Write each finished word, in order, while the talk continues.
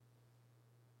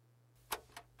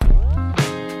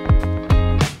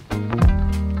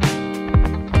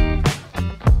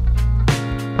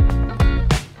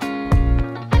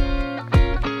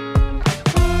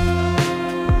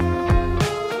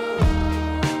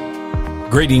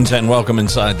Greetings and welcome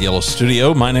inside the Yellow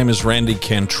Studio. My name is Randy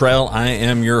Cantrell. I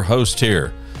am your host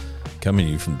here, coming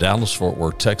to you from Dallas-Fort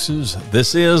Worth, Texas.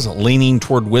 This is Leaning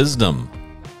Toward Wisdom,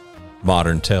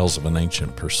 Modern Tales of an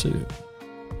Ancient Pursuit.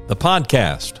 The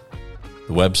podcast,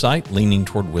 the website,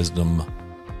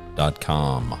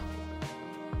 leaningtowardwisdom.com.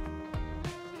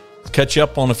 Let's catch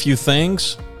up on a few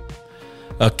things,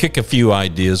 kick a few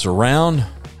ideas around,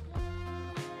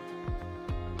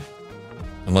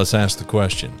 and let's ask the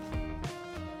question.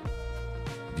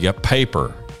 You got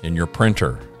paper in your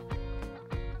printer.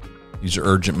 These are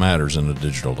urgent matters in a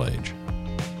digital age.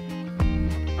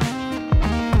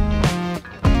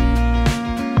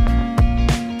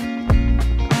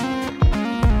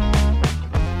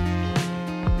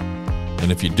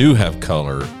 And if you do have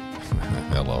color,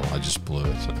 hello, I just blew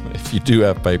it. If you do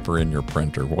have paper in your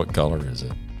printer, what color is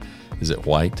it? Is it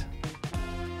white?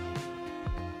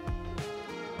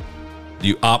 Do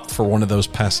you opt for one of those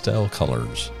pastel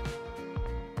colors?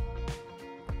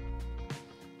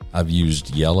 I've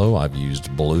used yellow, I've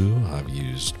used blue, I've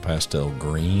used pastel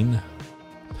green.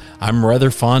 I'm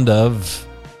rather fond of,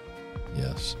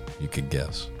 yes, you could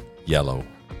guess, yellow.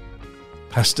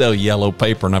 Pastel yellow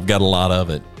paper, and I've got a lot of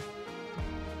it.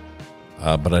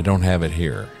 But I don't have it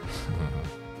here,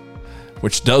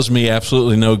 which does me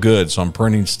absolutely no good. So I'm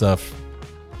printing stuff,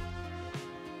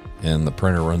 and the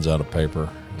printer runs out of paper.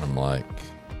 And I'm like,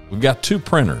 we've got two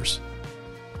printers.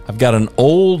 I've got an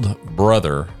old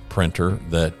brother printer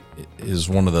that is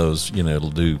one of those,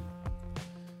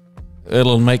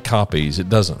 it'll make copies. It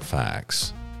doesn't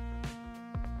fax.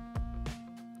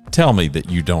 Tell me that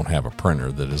you don't have a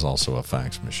printer that is also a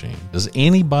fax machine. Does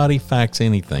anybody fax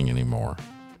anything anymore?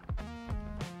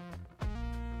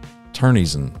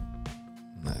 Attorneys, and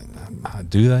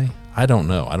do they? I don't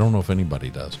know. I don't know if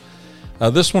anybody does.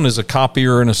 This one is a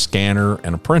copier and a scanner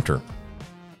and a printer.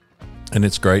 And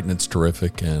it's great and it's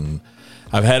terrific, and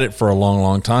I've had it for a long,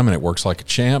 long time, and it works like a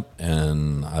champ,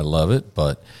 and I love it,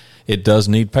 but it does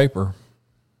need paper.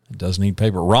 It does need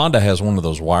paper. Rhonda has one of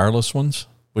those wireless ones,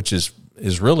 which is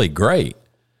really great.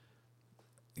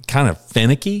 Kind of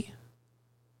finicky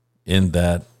in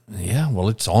that,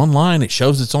 it's online. It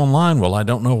shows it's online. Well, I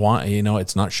don't know why,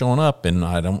 it's not showing up, and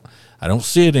I don't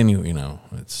see it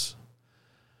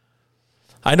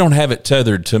I don't have it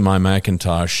tethered to my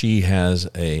Macintosh. She has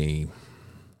a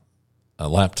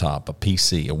laptop, a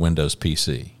PC, a Windows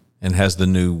PC, and has the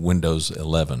new Windows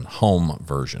 11 home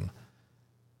version.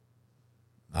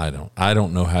 I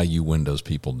don't know how you Windows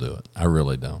people do it. I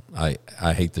really don't. I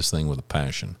hate this thing with a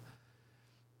passion.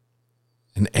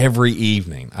 And every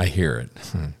evening I hear it.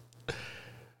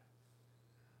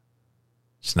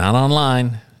 It's not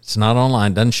online. It's not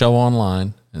online. Doesn't show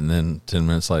online. And then 10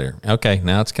 minutes later, okay,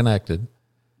 now it's connected.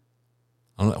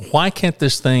 Why can't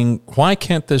this thing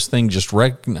just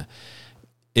recognize?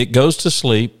 It goes to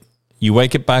sleep, you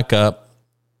wake it back up,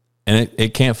 and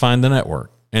it can't find the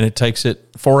network, and it takes it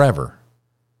forever.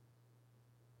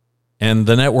 And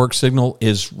the network signal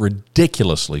is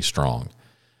ridiculously strong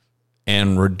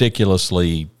and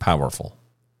ridiculously powerful.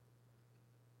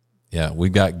 Yeah,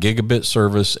 we've got gigabit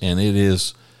service, and it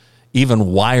is, even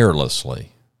wirelessly,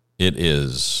 it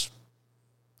is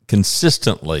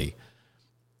consistently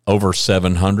over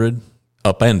 700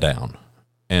 up and down.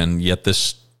 And yet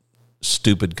this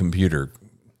stupid computer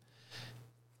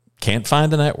can't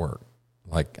find the network.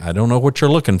 Like, I don't know what you're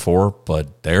looking for,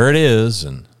 but there it is.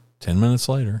 And 10 minutes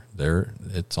later, there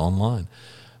it's online.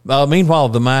 Meanwhile,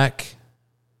 the Mac,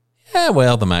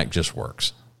 the Mac just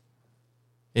works.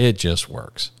 It just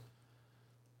works.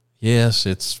 Yes,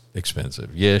 it's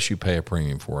expensive. Yes, you pay a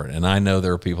premium for it. And I know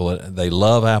there are people that they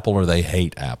love Apple or they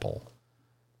hate Apple.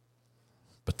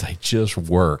 But they just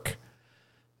work.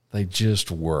 They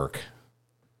just work.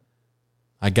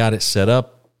 I got it set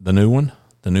up, the new one,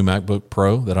 the new MacBook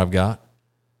Pro that I've got.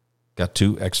 Got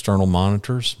two external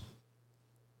monitors.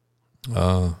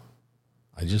 I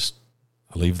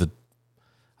leave the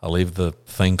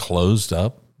thing closed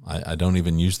up. I don't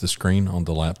even use the screen on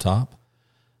the laptop.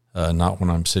 Not when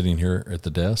I'm sitting here at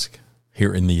the desk,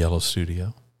 here in the Yellow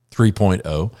Studio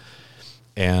 3.0.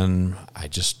 And I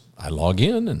log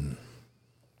in and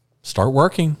start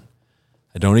working.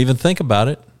 I don't even think about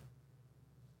it.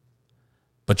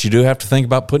 But you do have to think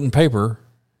about putting paper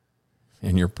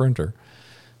in your printer.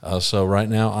 So right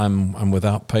now I'm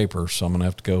without paper, so I'm going to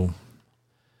have to go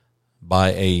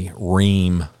buy a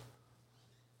ream.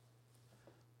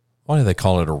 Why do they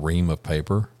call it a ream of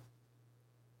paper?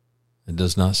 It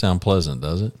does not sound pleasant,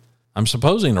 does it? I'm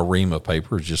supposing a ream of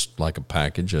paper is just like a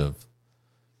package of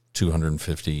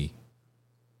 250.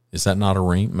 Is that not a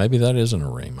ream? Maybe that isn't a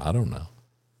ream. I don't know.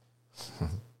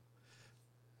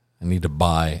 I need to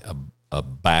buy a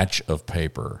batch of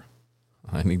paper.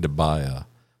 I need to buy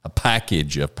a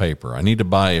package of paper. I need to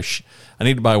buy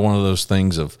one of those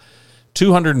things of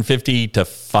 250 to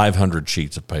 500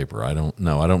 sheets of paper. I don't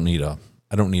know. I don't need a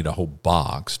whole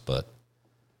box, but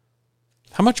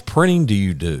how much printing do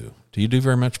you do? Do you do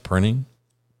very much printing?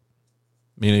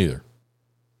 Me neither.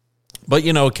 But,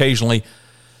 occasionally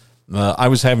I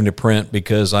was having to print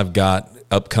because I've got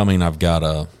I'm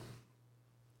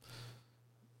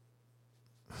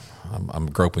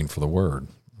groping for the word.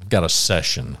 I've got a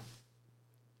session.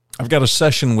 I've got a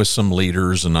session with some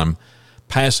leaders, and I'm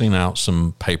passing out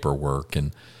some paperwork,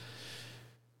 and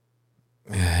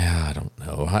I don't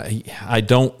know. I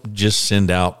don't just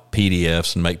send out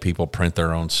PDFs and make people print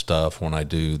their own stuff when I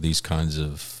do these kinds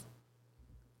of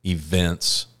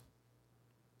events.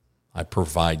 I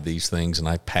provide these things and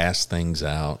I pass things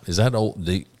out. Is that old?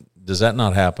 Does that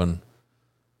not happen?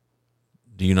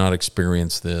 Do you not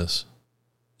experience this?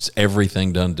 Is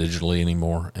everything done digitally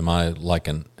anymore? Am I like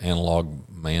an analog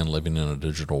man living in a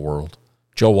digital world?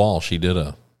 Joe Walsh, he did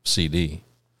a CD.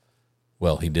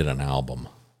 Well, he did an album.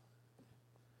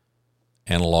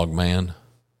 Analog man.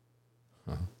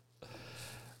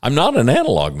 I'm not an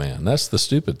analog man. That's the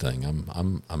stupid thing.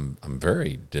 I'm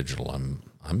very digital.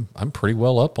 I'm pretty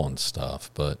well up on stuff,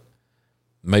 but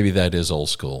maybe that is old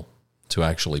school to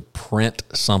actually print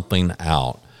something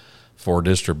out for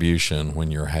distribution when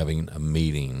you're having a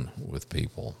meeting with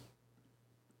people.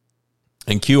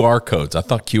 And QR codes. I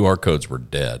thought QR codes were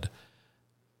dead.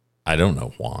 I don't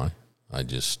know why.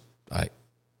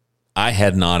 I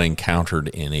had not encountered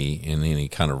any in any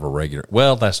kind of a regular.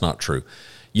 Well, that's not true.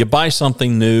 You buy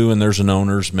something new and there's an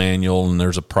owner's manual and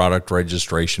there's a product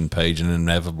registration page, and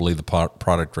inevitably the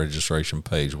product registration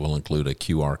page will include a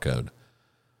QR code.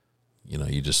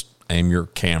 You just aim your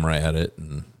camera at it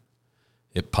and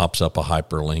it pops up a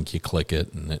hyperlink. You click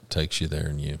it and it takes you there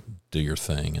and you do your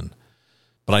thing.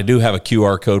 But I do have a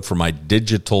QR code for my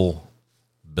digital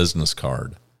business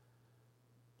card.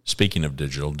 Speaking of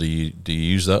digital, do you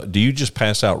use that? Do you just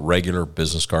pass out regular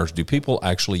business cards? Do people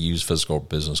actually use physical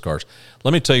business cards?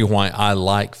 Let me tell you why I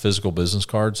like physical business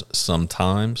cards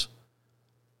sometimes.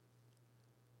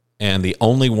 And the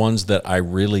only ones that I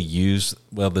really use,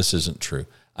 well, this isn't true.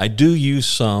 I do use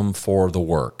some for the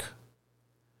work.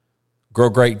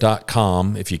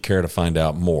 GrowGreat.com if you care to find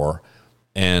out more.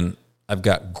 And I've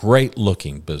got great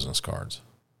looking business cards,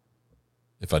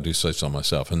 if I do say so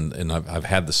myself. And I've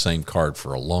had the same card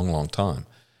for a long, long time.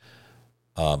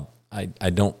 I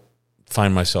don't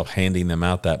find myself handing them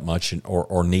out that much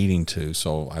or needing to,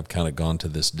 so I've kind of gone to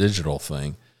this digital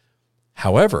thing.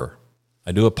 However,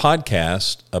 I do a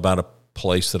podcast about a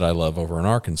place that I love over in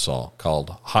Arkansas called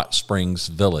Hot Springs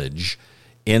Village,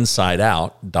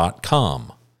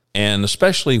 InsideOut.com. And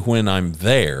especially when I'm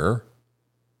there,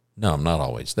 no, I'm not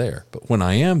always there, but when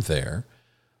I am there,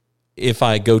 if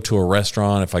I go to a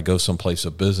restaurant, if I go someplace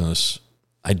of business,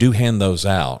 I do hand those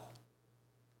out.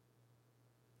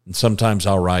 And sometimes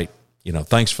I'll write,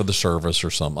 thanks for the service or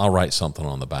something. I'll write something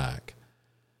on the back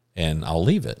and I'll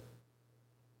leave it.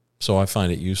 So I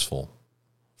find it useful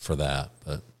for that.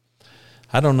 But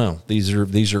I don't know. These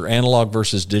are analog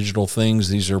versus digital things.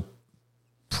 These are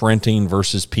printing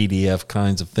versus PDF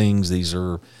kinds of things.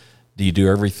 Do you do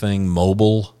everything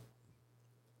mobile,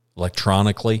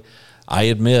 electronically? I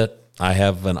admit I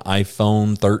have an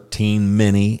iPhone 13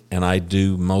 mini and I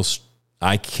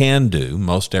can do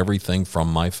most everything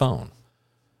from my phone.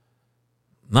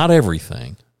 Not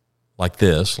everything like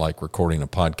this, like recording a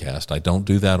podcast. I don't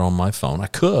do that on my phone. I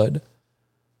could,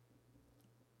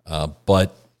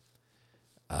 but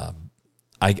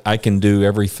I can do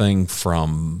everything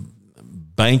from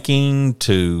banking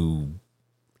to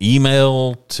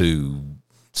email to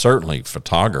certainly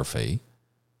photography.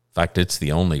 In fact, it's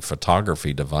the only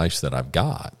photography device that I've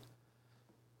got.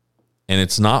 And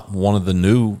it's not one of the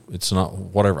new, it's not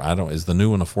whatever, is the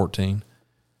new one a 14?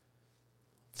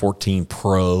 14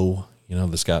 Pro,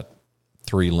 that's got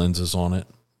 3 lenses on it.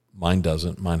 Mine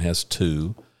doesn't. Mine has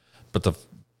 2. But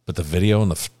the video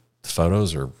and the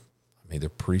photos are, they're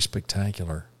pretty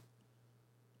spectacular.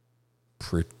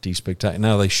 Pretty spectacular.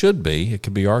 Now, they should be. It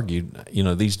could be argued,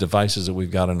 these devices that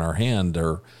we've got in our hand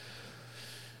are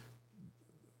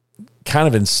kind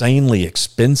of insanely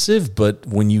expensive, but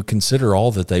when you consider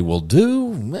all that they will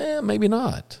do, maybe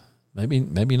not.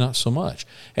 Maybe not so much.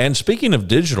 And speaking of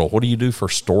digital, what do you do for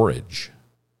storage?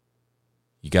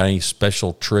 You got any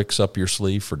special tricks up your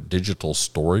sleeve for digital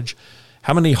storage?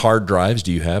 How many hard drives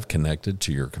do you have connected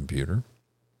to your computer?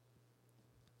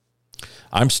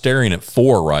 I'm staring at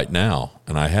 4 right now,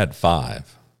 and I had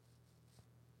 5.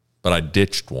 But I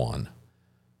ditched one.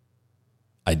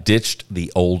 I ditched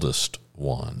the oldest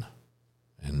one.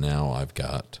 and now I've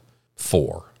got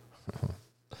 4.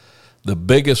 The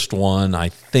biggest one, I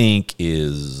think,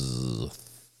 is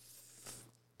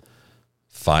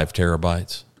 5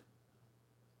 terabytes.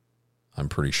 I'm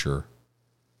pretty sure.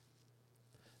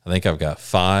 I think I've got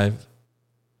 5,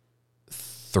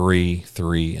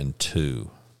 3, and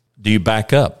 2. Do you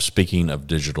back up? Speaking of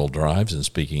digital drives and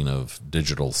speaking of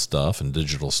digital stuff and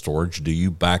digital storage, do you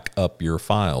back up your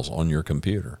files on your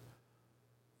computer?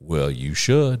 Well, you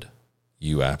should.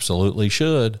 You absolutely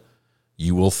should.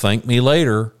 You will thank me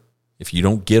later. If you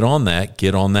don't get on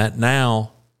that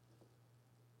now.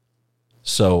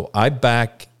 So I've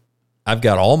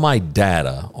got all my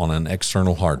data on an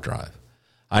external hard drive.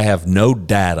 I have no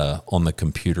data on the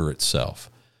computer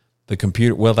itself. The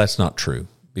computer, well, that's not true,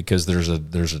 because there's a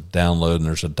download and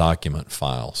there's a document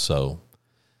file. So,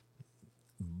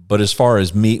 but as far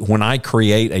as me, when I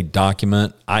create a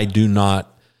document, I do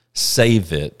not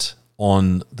save it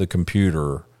on the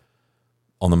computer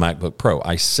on the MacBook Pro.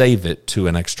 I save it to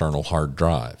an external hard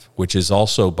drive, which is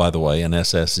also, by the way, an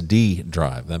SSD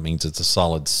drive. That means it's a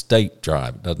solid state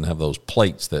drive. It doesn't have those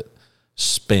plates that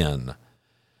spin.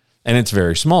 And it's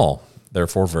very small,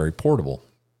 therefore very portable.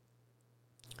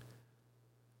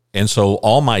 And so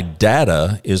all my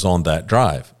data is on that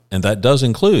drive. And that does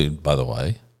include, by the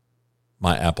way,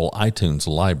 my Apple iTunes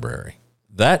library.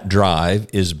 That drive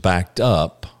is backed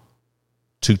up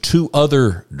to 2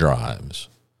 other drives.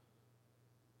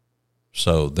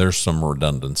 So there's some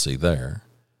redundancy there.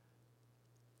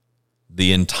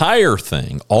 The entire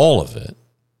thing, all of it,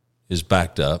 is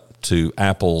backed up to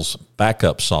Apple's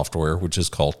backup software, which is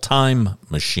called Time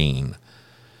Machine.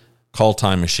 Called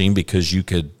Time Machine because you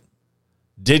can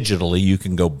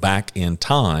go back in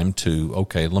time to,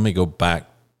 okay, let me go back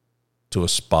to a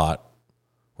spot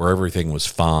where everything was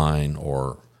fine,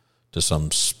 or to some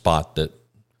spot that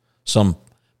some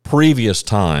previous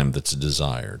time that's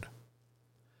desired.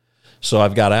 So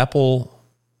I've got Apple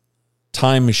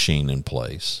Time Machine in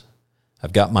place.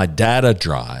 I've got my data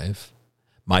drive.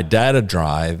 My data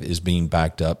drive is being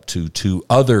backed up to 2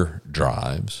 other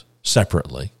drives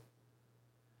separately.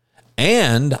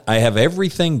 And I have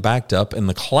everything backed up in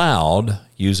the cloud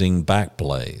using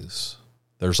Backblaze.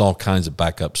 There's all kinds of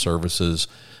backup services.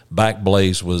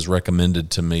 Backblaze was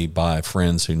recommended to me by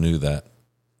friends who knew that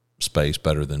space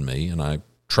better than me, and I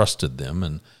trusted them,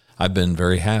 and I've been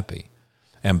very happy.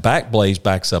 And Backblaze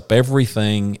backs up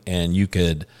everything, and you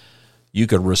could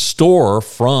restore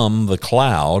from the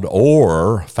cloud,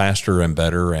 or faster and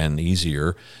better and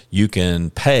easier, you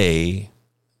can pay,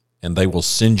 and they will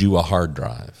send you a hard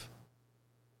drive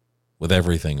with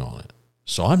everything on it.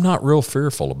 So I'm not real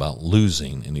fearful about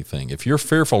losing anything. If you're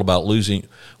fearful about losing,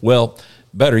 well,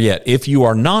 better yet, if you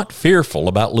are not fearful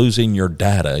about losing your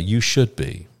data, you should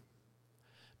be,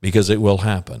 because it will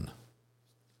happen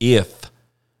if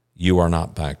you are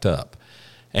not backed up.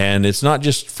 And it's not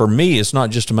just, for me, it's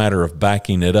not just a matter of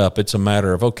backing it up. It's a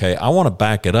matter of, okay, I want to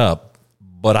back it up,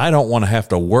 but I don't want to have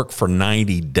to work for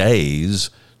 90 days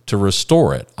to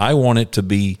restore it. I want to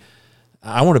be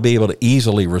able to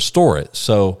easily restore it.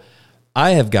 So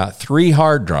I have got 3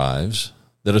 hard drives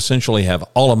that essentially have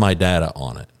all of my data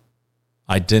on it,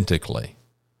 identically.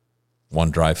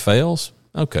 One drive fails,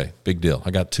 okay, big deal.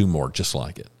 I got 2 more just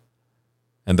like it.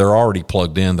 And they're already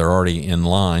plugged in, they're already in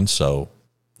line, so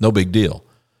no big deal.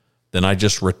 Then I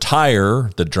just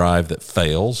retire the drive that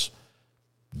fails,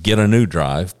 get a new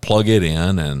drive, plug it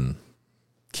in, and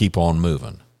keep on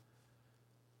moving.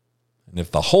 And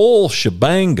if the whole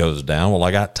shebang goes down, well,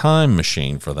 I got Time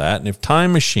Machine for that. And if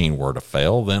Time Machine were to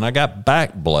fail, then I got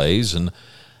Backblaze, and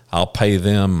I'll pay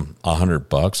them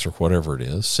 $100 or whatever it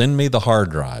is. Send me the hard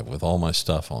drive with all my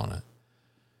stuff on it.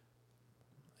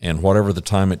 And whatever the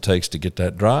time it takes to get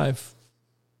that drive,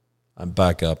 I'm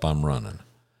back up, I'm running.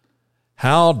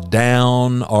 How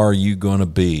down are you going to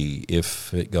be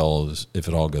if it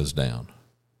all goes down?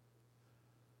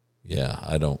 Yeah,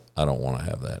 I don't want to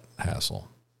have that hassle.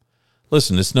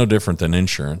 Listen, it's no different than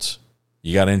insurance.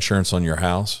 You got insurance on your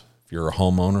house if you're a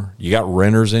homeowner. You got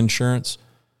renter's insurance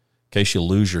in case you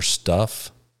lose your stuff.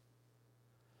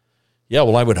 Yeah,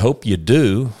 well, I would hope you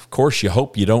do. Of course, you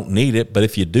hope you don't need it, but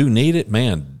if you do need it,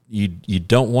 man, you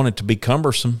don't want it to be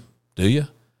cumbersome, do you?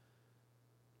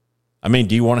 I mean,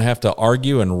 do you want to have to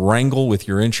argue and wrangle with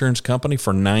your insurance company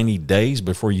for 90 days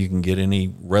before you can get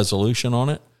any resolution on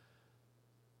it?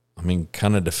 I mean,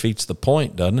 kind of defeats the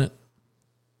point, doesn't it?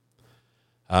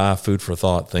 Food for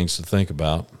thought, things to think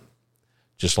about.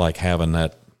 Just like having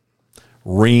that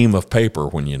ream of paper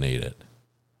when you need it.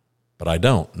 But I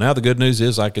don't. Now the good news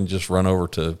is I can just run over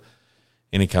to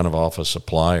any kind of office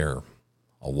supply or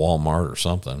a Walmart or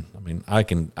something. I mean, I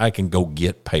can go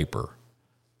get paper.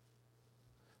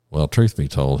 Well, truth be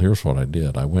told, here's what I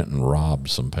did. I went and robbed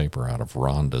some paper out of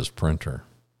Rhonda's printer.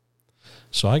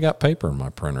 So I got paper in my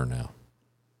printer now.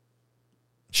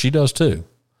 She does too,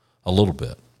 a little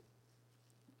bit.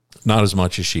 Not as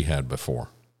much as she had before.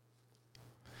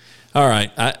 All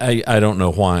right, I don't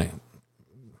know why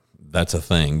that's a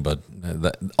thing, but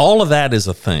all of that is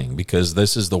a thing because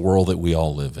this is the world that we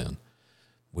all live in.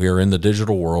 We are in the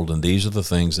digital world, and these are the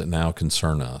things that now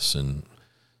concern us. And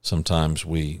sometimes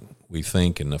we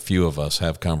think, and a few of us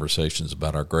have conversations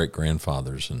about our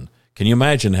great-grandfathers. And can you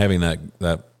imagine having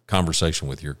that conversation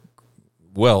with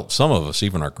some of us,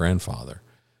 even our grandfather,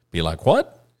 be like,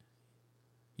 what?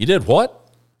 You did what?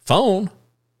 Phone?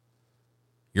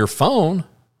 Your phone?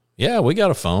 Yeah, we got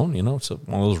a phone. You know, it's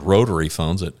one of those rotary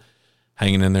phones that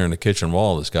hanging in there in the kitchen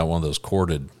wall that's got one of those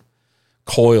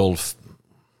coiled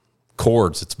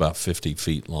cords that's about 50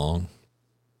 feet long.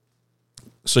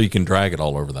 So you can drag it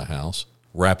all over the house,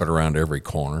 wrap it around every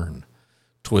corner, and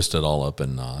twist it all up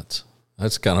in knots.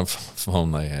 That's the kind of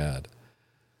phone they had.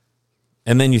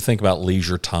 And then you think about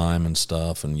leisure time and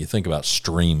stuff, and you think about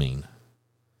streaming.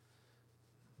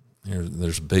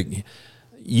 There's big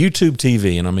YouTube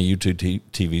TV, and I'm a YouTube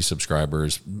TV subscriber,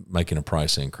 is making a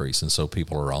price increase, and so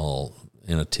people are all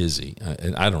in a tizzy.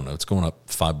 I don't know. It's going up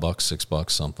 $5, $6,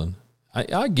 something.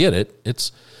 I get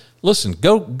it. Listen,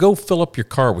 go fill up your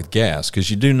car with gas,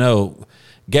 because you do know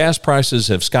gas prices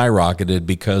have skyrocketed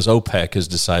because OPEC has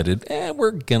decided, we're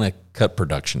going to cut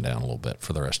production down a little bit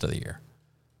for the rest of the year.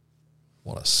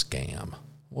 What a scam.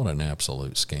 What an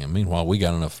absolute scam. Meanwhile, we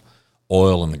got enough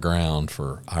oil in the ground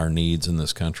for our needs in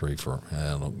this country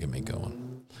don't get me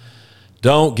going.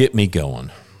 Don't get me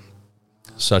going.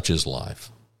 Such is life.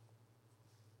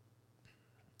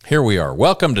 Here we are.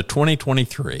 Welcome to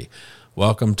 2023.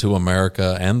 Welcome to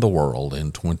America and the world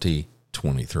in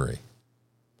 2023.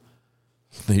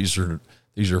 These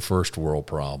are first world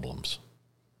problems.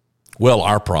 Well,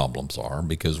 our problems are,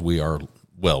 because we are,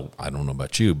 I don't know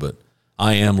about you, but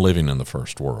I am living in the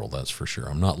first world, that's for sure.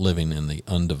 I'm not living in the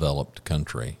undeveloped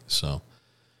country. So,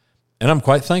 and I'm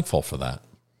quite thankful for that.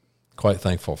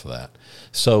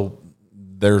 So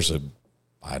there's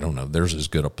as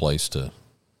good a place to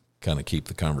kind of keep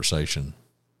the conversation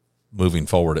moving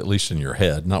forward, at least in your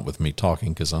head, not with me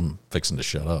talking, because I'm fixing to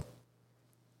shut up.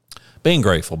 Being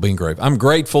grateful. I'm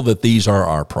grateful that these are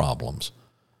our problems.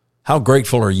 How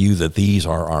grateful are you that these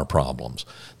are our problems?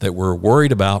 That we're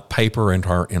worried about paper in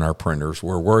our printers.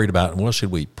 We're worried about, should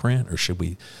we print or should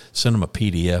we send them a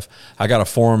PDF? I got a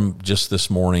form just this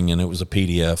morning, and it was a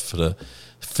PDF to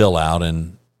fill out.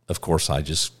 And, of course, I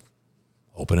just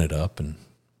open it up and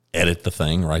edit the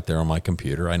thing right there on my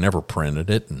computer. I never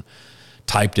printed it and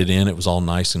typed it in. It was all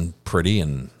nice and pretty,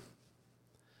 and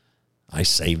I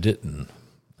saved it and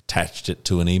attached it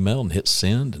to an email and hit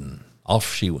send, and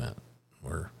off she went.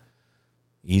 We're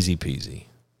easy peasy,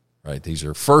 right? These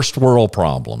are first world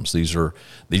problems. These are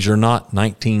not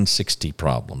 1960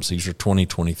 problems. These are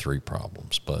 2023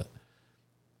 problems. But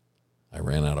I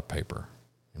ran out of paper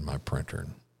in my printer,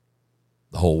 and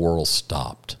the whole world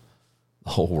stopped.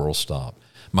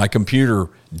 My computer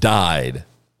died.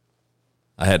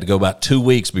 I had to go about 2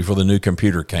 weeks before the new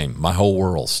computer came. My whole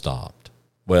world stopped.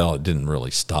 Well, it didn't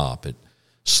really stop. It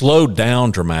slowed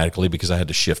down dramatically because I had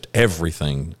to shift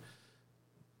everything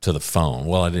to the phone.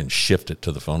 Well, I didn't shift it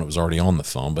to the phone. It was already on the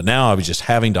phone. But now I was just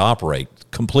having to operate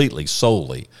completely,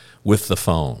 solely with the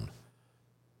phone.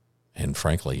 And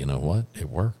frankly, you know what? It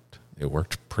worked. It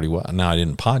worked pretty well. Now, I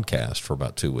didn't podcast for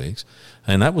about 2 weeks,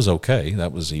 and that was okay.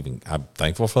 I'm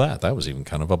thankful for that. That was even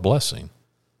kind of a blessing.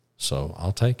 So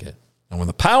I'll take it. And when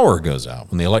the power goes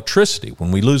out, when the electricity,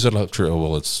 when we lose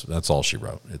electricity, that's all she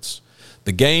wrote.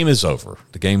 The game is over.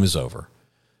 The game is over.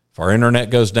 If our internet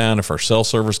goes down, if our cell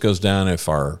service goes down, if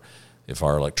our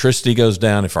electricity goes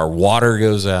down, if our water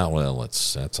goes out,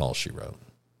 that's all she wrote.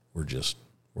 We're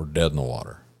dead in the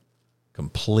water.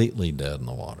 Completely dead in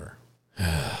the water.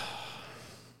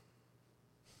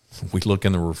 We look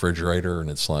in the refrigerator, and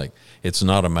it's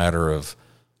not a matter of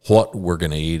what we're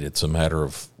going to eat. It's a matter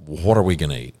of what are we going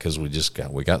to eat, because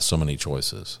we got so many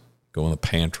choices. Go in the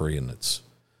pantry, and it's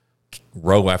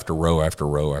row after row after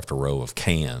row after row of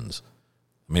cans.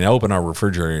 I mean, I open our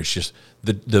refrigerator, it's just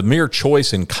the mere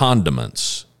choice in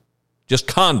condiments. Just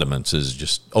condiments is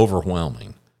just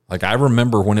overwhelming. Like, I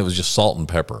remember when it was just salt and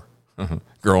pepper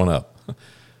growing up,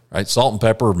 right? Salt and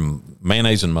pepper,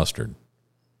 mayonnaise and mustard,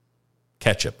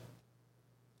 ketchup.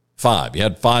 5. You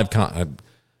had 5.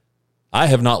 I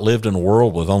have not lived in a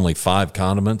world with only 5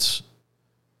 condiments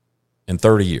in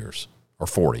 30 years, or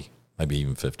 40, maybe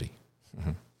even 50.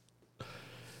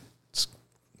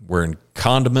 We're in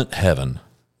condiment heaven.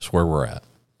 That's where we're at,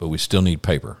 but we still need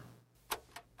paper.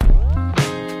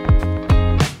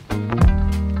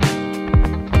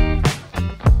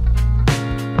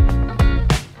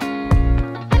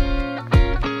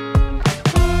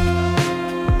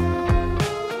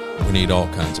 need all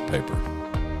kinds of paper.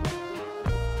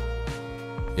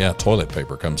 Yeah, toilet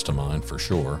paper comes to mind for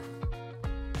sure.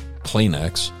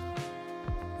 Kleenex.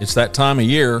 It's that time of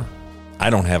year.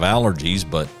 I don't have allergies,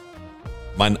 but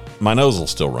my nose will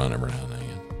still run every now and then.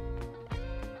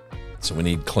 So we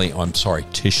need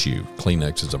tissue.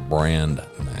 Kleenex is a brand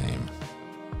name.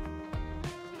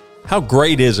 How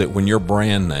great is it when your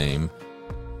brand name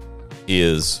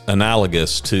is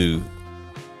analogous to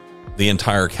the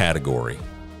entire category?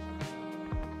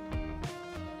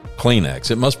 Kleenex.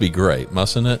 It must be great,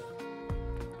 mustn't it?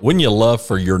 Wouldn't you love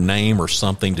for your name or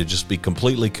something to just be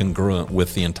completely congruent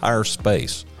with the entire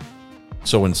space?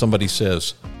 So when somebody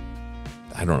says,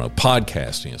 I don't know,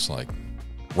 podcasting, it's like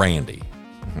Randy.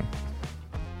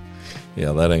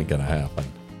 Yeah, that ain't going to happen.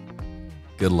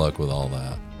 Good luck with all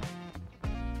that.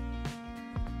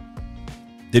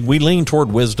 Did we lean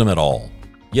toward wisdom at all?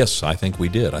 Yes, I think we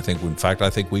did. I think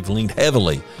we've leaned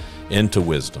heavily into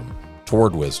wisdom,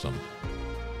 toward wisdom.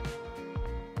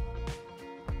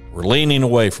 We're leaning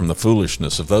away from the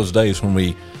foolishness of those days when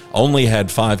we only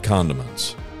had 5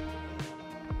 condiments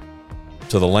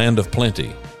to the land of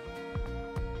plenty.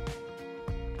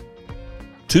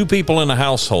 2 people in a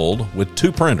household with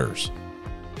 2 printers,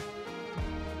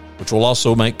 which will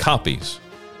also make copies,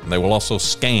 and they will also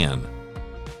scan,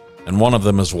 and one of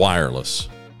them is wireless.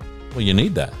 Well, you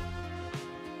need that.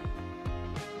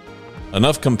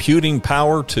 Enough computing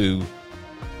power to,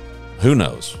 who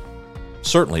knows,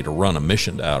 certainly to run a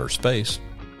mission to outer space.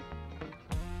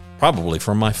 Probably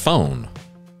from my phone.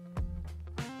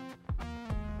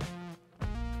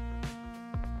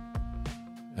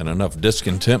 And enough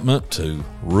discontentment to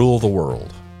rule the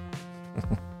world.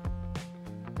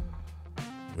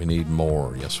 We need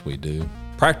more. Yes, we do.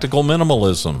 Practical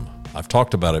minimalism. I've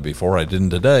talked about it before. I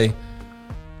didn't today.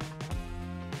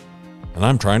 And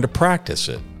I'm trying to practice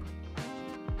it.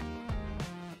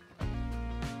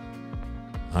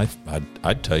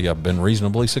 I'd tell you I've been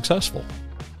reasonably successful.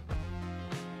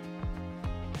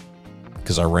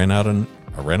 Because I ran out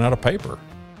of paper.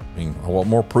 I mean, what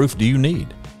more proof do you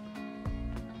need?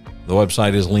 The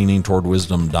website is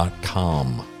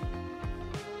leaningtowardwisdom.com.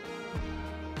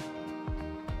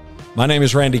 My name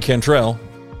is Randy Cantrell.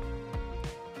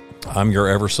 I'm your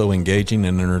ever so engaging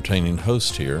and entertaining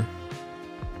host here.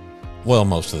 Well,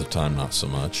 most of the time, not so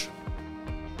much.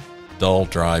 Dull,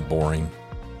 dry, boring.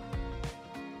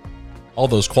 All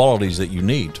those qualities that you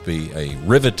need to be a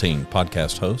riveting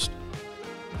podcast host.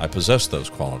 I possess those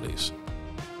qualities.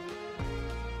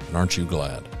 And aren't you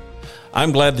glad?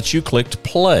 I'm glad that you clicked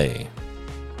play.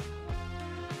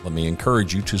 Let me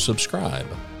encourage you to subscribe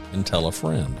and tell a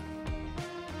friend.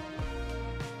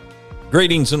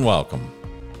 Greetings and welcome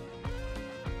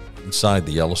inside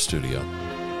the Yellow Studio.